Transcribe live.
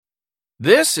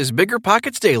This is Bigger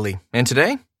Pockets Daily, and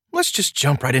today, let's just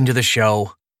jump right into the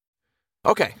show.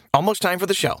 Okay, almost time for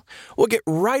the show. We'll get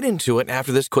right into it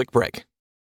after this quick break.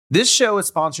 This show is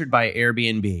sponsored by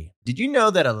Airbnb. Did you know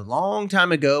that a long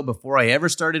time ago, before I ever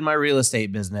started my real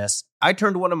estate business, I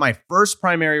turned one of my first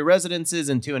primary residences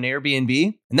into an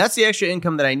Airbnb? And that's the extra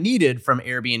income that I needed from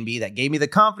Airbnb that gave me the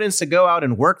confidence to go out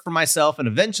and work for myself and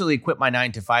eventually quit my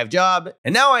 9-to-5 job.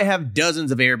 And now I have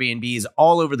dozens of Airbnbs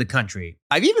all over the country.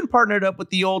 I've even partnered up with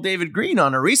the old David Green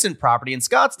on a recent property in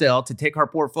Scottsdale to take our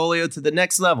portfolio to the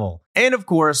next level. And of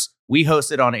course, we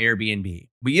host it on Airbnb.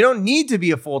 But you don't need to be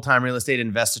a full-time real estate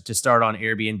investor to start on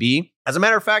Airbnb. As a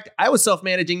matter of fact, I was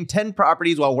self-managing 10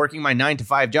 properties while working my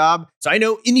 9-to-5 job, so I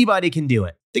know anybody can do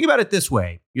it. Think about it this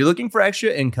way. You're looking for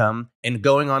extra income and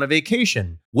going on a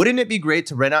vacation. Wouldn't it be great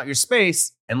to rent out your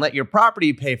space and let your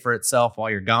property pay for itself while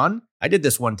you're gone? I did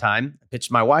this one time. I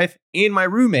pitched my wife and my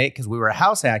roommate, because we were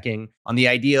house hacking, on the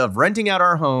idea of renting out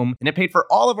our home, and it paid for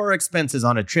all of our expenses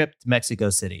on a trip to Mexico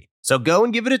City. So go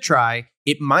and give it a try.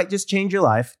 It might just change your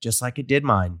life, just like it did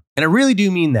mine. And I really do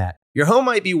mean that. Your home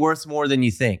might be worth more than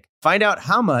you think. Find out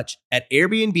how much at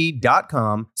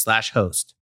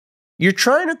airbnb.com/host. You're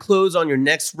trying to close on your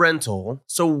next rental,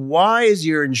 so why is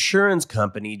your insurance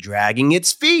company dragging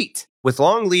its feet? With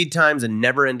long lead times and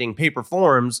never-ending paper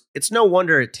forms, it's no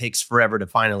wonder it takes forever to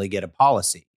finally get a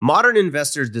policy. Modern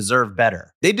investors deserve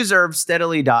better. They deserve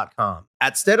Steadily.com.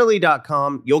 At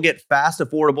Steadily.com, you'll get fast,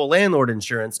 affordable landlord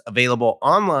insurance available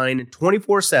online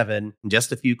 24/7 in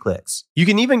just a few clicks. You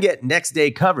can even get next-day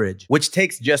coverage, which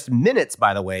takes just minutes,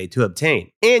 by the way, to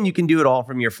obtain. And you can do it all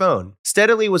from your phone.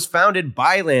 Steadily was founded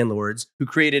by landlords who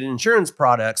created insurance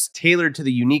products tailored to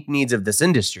the unique needs of this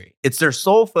industry. It's their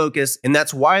sole focus, and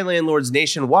that's why landlords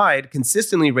nationwide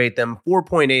consistently rate them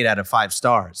 4.8 out of 5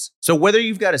 stars. So whether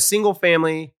you've got a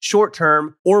single-family,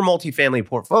 short-term, or multifamily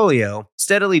portfolio,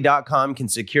 Steadily.com can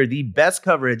secure the best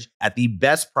coverage at the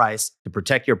best price to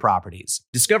protect your properties.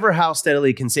 Discover how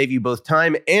Steadily can save you both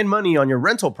time and money on your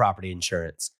rental property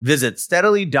insurance. Visit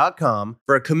Steadily.com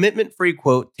for a commitment-free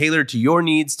quote tailored to your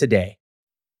needs today.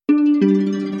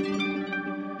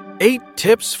 8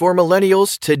 Tips for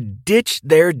Millennials to Ditch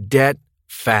Their Debt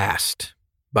Fast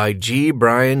by G.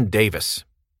 Brian Davis.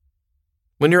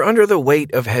 When you're under the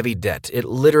weight of heavy debt, it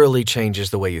literally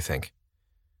changes the way you think.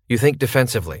 You think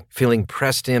defensively, feeling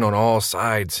pressed in on all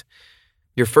sides.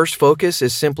 Your first focus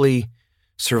is simply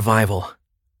survival.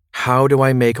 How do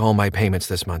I make all my payments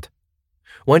this month?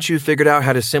 Once you've figured out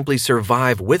how to simply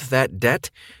survive with that debt,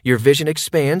 your vision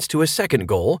expands to a second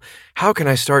goal. How can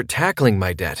I start tackling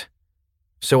my debt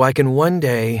so I can one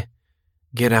day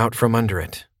get out from under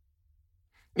it?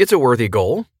 It's a worthy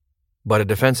goal, but a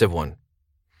defensive one.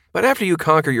 But after you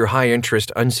conquer your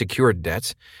high-interest, unsecured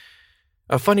debts,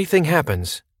 a funny thing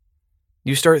happens.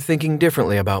 You start thinking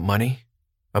differently about money,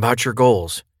 about your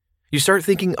goals. You start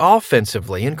thinking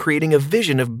offensively and creating a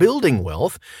vision of building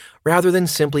wealth rather than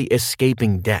simply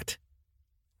escaping debt.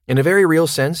 In a very real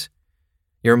sense,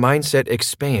 your mindset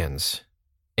expands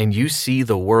and you see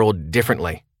the world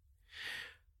differently.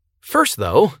 First,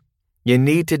 though, you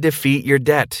need to defeat your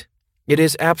debt. It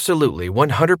is absolutely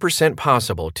 100%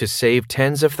 possible to save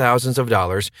tens of thousands of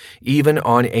dollars even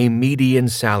on a median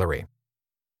salary.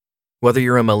 Whether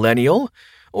you're a millennial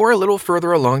or a little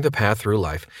further along the path through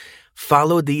life,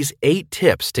 follow these 8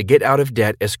 tips to get out of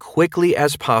debt as quickly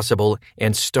as possible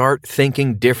and start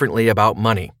thinking differently about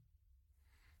money.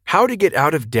 How to get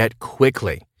out of debt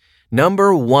quickly.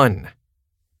 Number 1,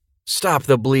 stop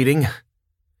the bleeding.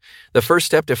 The first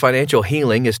step to financial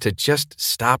healing is to just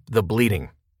stop the bleeding.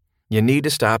 You need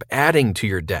to stop adding to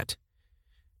your debt.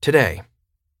 Today.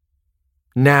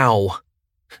 Now.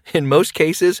 In most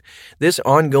cases, this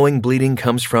ongoing bleeding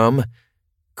comes from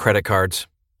credit cards.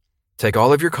 Take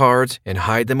all of your cards and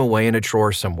hide them away in a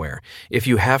drawer somewhere. If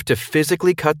you have to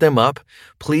physically cut them up,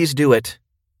 please do it.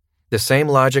 The same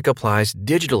logic applies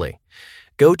digitally.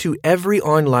 Go to every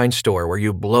online store where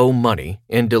you blow money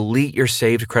and delete your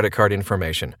saved credit card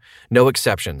information. No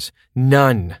exceptions.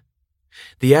 None.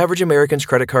 The average American's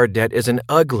credit card debt is an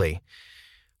ugly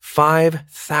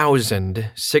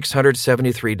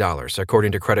 $5,673,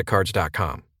 according to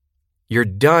creditcards.com. You're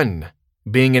done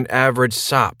being an average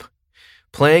sop,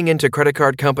 playing into credit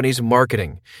card companies'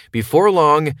 marketing. Before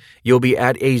long, you'll be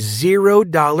at a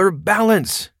 $0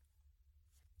 balance.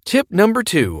 Tip number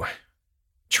 2,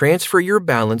 transfer your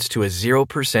balance to a 0%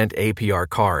 APR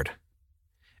card.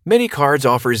 Many cards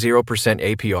offer 0%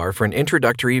 APR for an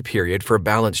introductory period for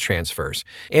balance transfers,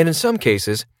 and in some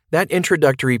cases, that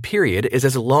introductory period is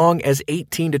as long as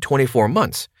 18 to 24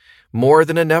 months, more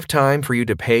than enough time for you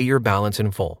to pay your balance in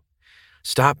full.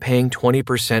 Stop paying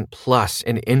 20% plus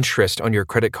in interest on your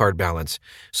credit card balance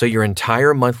so your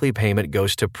entire monthly payment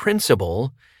goes to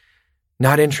principal,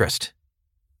 not interest.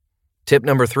 Tip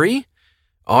number 3,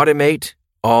 automate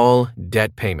all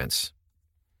debt payments.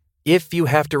 If you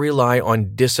have to rely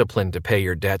on discipline to pay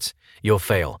your debts, you'll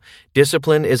fail.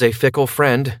 Discipline is a fickle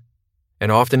friend,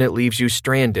 and often it leaves you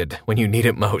stranded when you need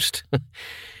it most.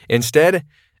 Instead,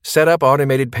 set up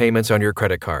automated payments on your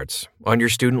credit cards, on your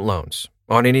student loans,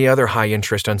 on any other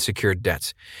high-interest unsecured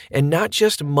debts, and not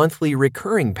just monthly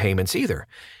recurring payments either.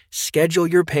 Schedule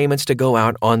your payments to go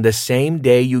out on the same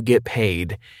day you get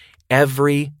paid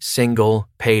every single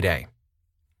payday.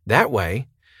 That way,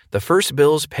 the first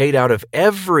bills paid out of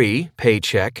every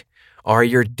paycheck are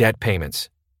your debt payments.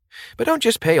 But don't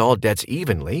just pay all debts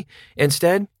evenly.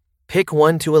 Instead, pick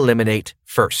one to eliminate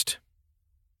first.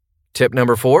 Tip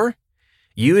number 4,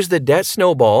 use the debt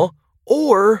snowball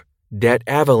or debt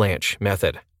avalanche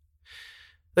method.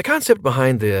 The concept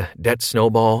behind the debt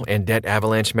snowball and debt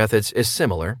avalanche methods is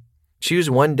similar. Choose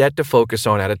one debt to focus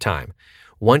on at a time.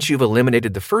 Once you've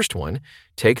eliminated the first one,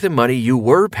 take the money you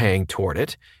were paying toward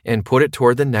it and put it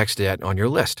toward the next debt on your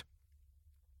list.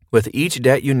 With each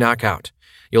debt you knock out,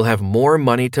 you'll have more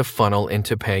money to funnel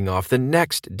into paying off the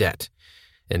next debt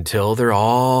until they're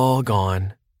all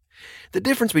gone. The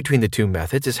difference between the two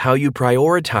methods is how you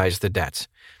prioritize the debts.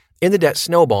 In the debt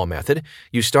snowball method,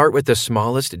 you start with the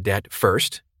smallest debt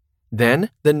first,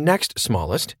 then the next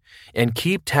smallest, and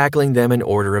keep tackling them in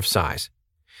order of size.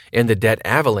 In the debt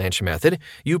avalanche method,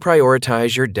 you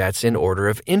prioritize your debts in order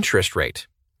of interest rate.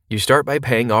 You start by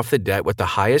paying off the debt with the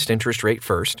highest interest rate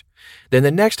first, then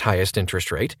the next highest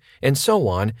interest rate, and so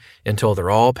on until they're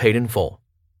all paid in full.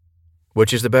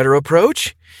 Which is the better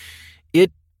approach?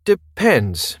 It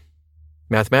depends.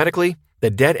 Mathematically, the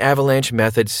debt avalanche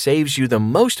method saves you the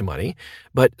most money,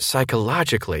 but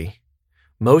psychologically,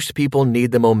 most people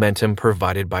need the momentum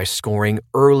provided by scoring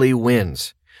early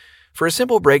wins. For a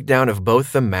simple breakdown of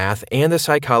both the math and the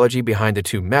psychology behind the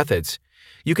two methods,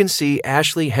 you can see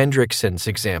Ashley Hendrickson's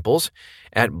examples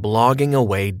at Blogging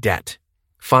Away Debt.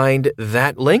 Find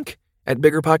that link at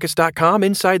biggerpockets.com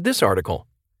inside this article.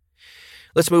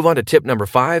 Let's move on to tip number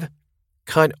 5.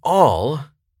 Cut all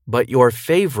but your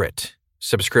favorite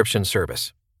subscription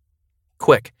service.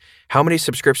 Quick, how many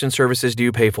subscription services do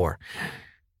you pay for?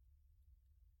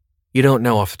 You don't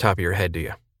know off the top of your head, do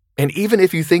you? And even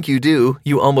if you think you do,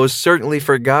 you almost certainly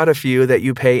forgot a few that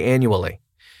you pay annually.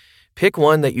 Pick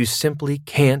one that you simply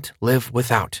can't live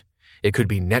without. It could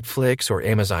be Netflix or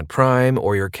Amazon Prime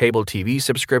or your cable TV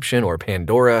subscription or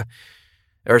Pandora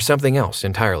or something else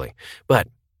entirely. But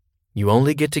you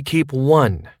only get to keep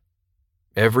one.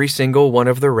 Every single one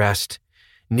of the rest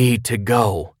need to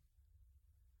go.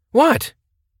 What?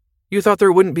 You thought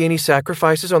there wouldn't be any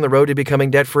sacrifices on the road to becoming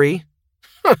debt-free?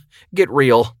 Get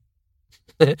real.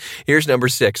 Here's number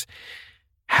 6.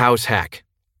 House hack.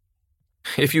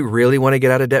 If you really want to get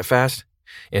out of debt fast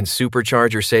and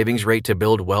supercharge your savings rate to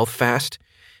build wealth fast,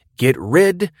 get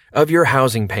rid of your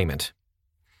housing payment.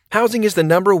 Housing is the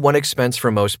number one expense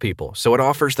for most people, so it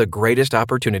offers the greatest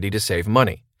opportunity to save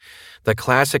money. The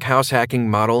classic house hacking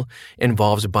model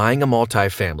involves buying a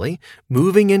multifamily,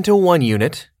 moving into one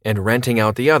unit, and renting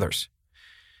out the others.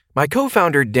 My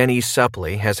co-founder Denny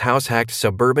Suppley has house-hacked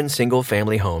suburban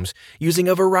single-family homes using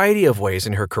a variety of ways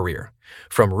in her career,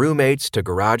 from roommates to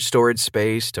garage storage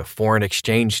space to foreign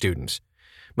exchange students.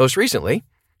 Most recently,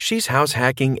 she's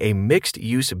house-hacking a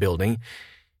mixed-use building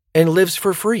and lives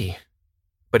for free.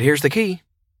 But here's the key.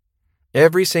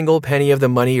 Every single penny of the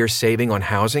money you're saving on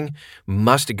housing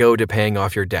must go to paying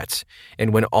off your debts.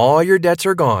 And when all your debts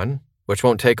are gone, which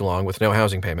won't take long with no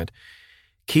housing payment,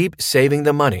 keep saving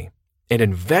the money and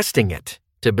investing it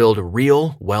to build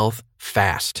real wealth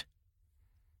fast.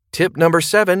 Tip number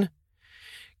 7,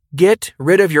 get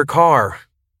rid of your car.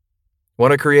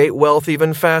 Want to create wealth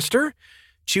even faster?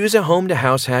 Choose a home to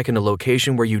house hack in a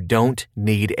location where you don't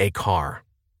need a car.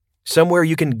 Somewhere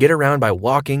you can get around by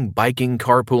walking, biking,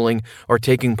 carpooling, or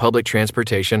taking public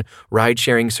transportation,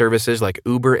 ride-sharing services like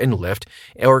Uber and Lyft,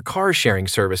 or car-sharing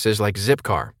services like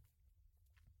Zipcar.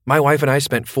 My wife and I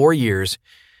spent 4 years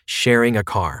sharing a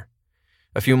car.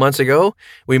 A few months ago,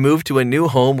 we moved to a new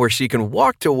home where she can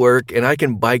walk to work and I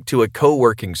can bike to a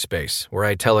co-working space where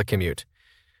I telecommute.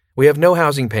 We have no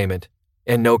housing payment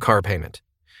and no car payment.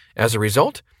 As a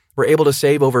result, we're able to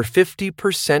save over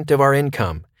 50% of our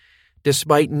income.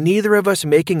 Despite neither of us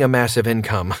making a massive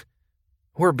income,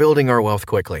 we're building our wealth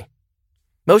quickly.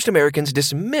 Most Americans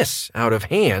dismiss out of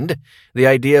hand the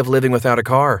idea of living without a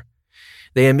car.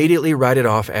 They immediately write it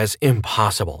off as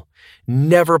impossible,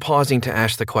 never pausing to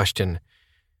ask the question,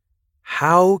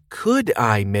 how could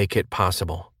I make it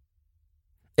possible?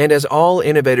 And as all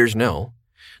innovators know,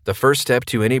 the first step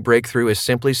to any breakthrough is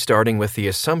simply starting with the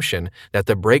assumption that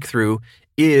the breakthrough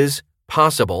is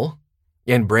possible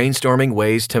and brainstorming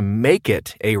ways to make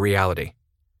it a reality.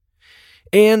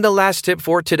 And the last tip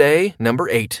for today, number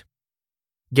 8,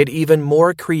 get even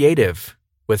more creative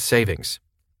with savings.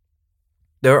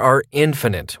 There are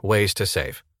infinite ways to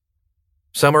save.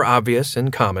 Some are obvious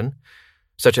and common,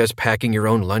 such as packing your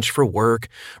own lunch for work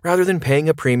rather than paying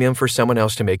a premium for someone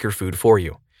else to make your food for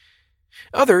you.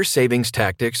 Other savings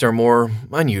tactics are more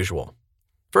unusual.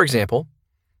 For example,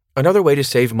 another way to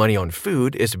save money on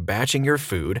food is batching your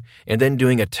food and then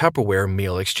doing a Tupperware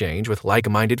meal exchange with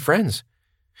like-minded friends.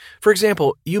 For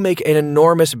example, you make an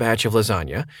enormous batch of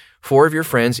lasagna. 4 of your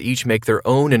friends each make their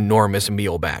own enormous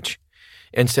meal batch.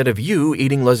 Instead of you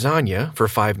eating lasagna for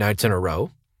 5 nights in a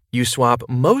row, you swap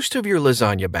most of your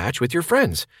lasagna batch with your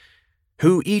friends,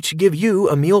 who each give you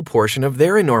a meal portion of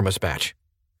their enormous batch.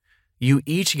 You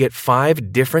each get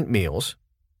 5 different meals,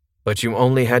 but you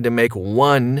only had to make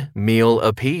 1 meal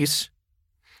apiece.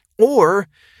 Or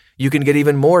you can get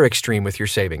even more extreme with your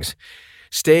savings.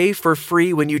 Stay for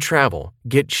free when you travel,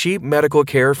 get cheap medical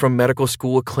care from medical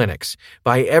school clinics,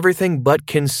 buy everything but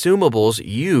consumables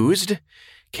used,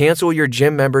 cancel your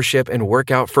gym membership and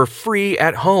work out for free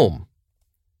at home.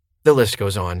 The list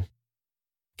goes on.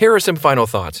 Here are some final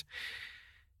thoughts.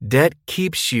 Debt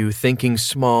keeps you thinking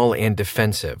small and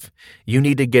defensive. You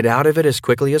need to get out of it as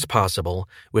quickly as possible,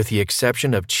 with the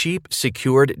exception of cheap,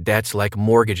 secured debts like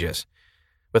mortgages.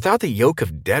 Without the yoke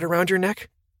of debt around your neck,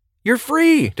 you're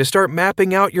free to start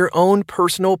mapping out your own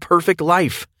personal perfect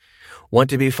life.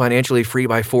 Want to be financially free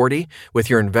by 40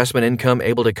 with your investment income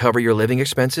able to cover your living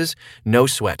expenses? No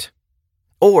sweat.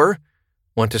 Or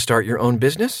want to start your own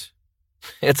business?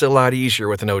 It's a lot easier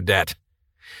with no debt.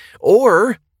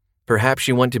 Or perhaps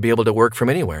you want to be able to work from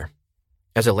anywhere.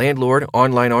 As a landlord,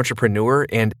 online entrepreneur,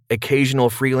 and occasional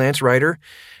freelance writer,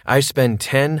 I spend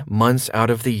 10 months out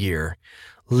of the year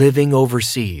living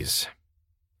overseas.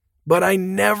 But I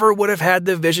never would have had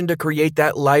the vision to create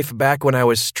that life back when I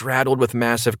was straddled with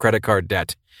massive credit card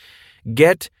debt.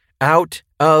 Get out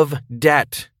of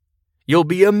debt. You'll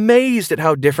be amazed at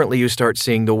how differently you start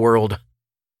seeing the world.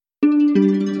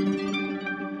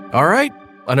 All right,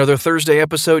 another Thursday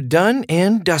episode done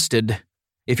and dusted.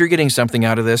 If you're getting something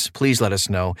out of this, please let us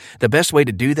know. The best way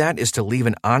to do that is to leave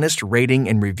an honest rating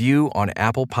and review on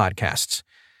Apple Podcasts.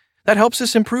 That helps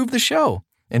us improve the show,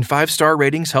 and 5-star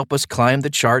ratings help us climb the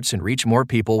charts and reach more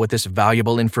people with this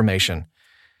valuable information.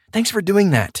 Thanks for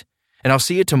doing that, and I'll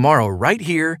see you tomorrow right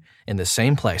here in the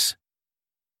same place.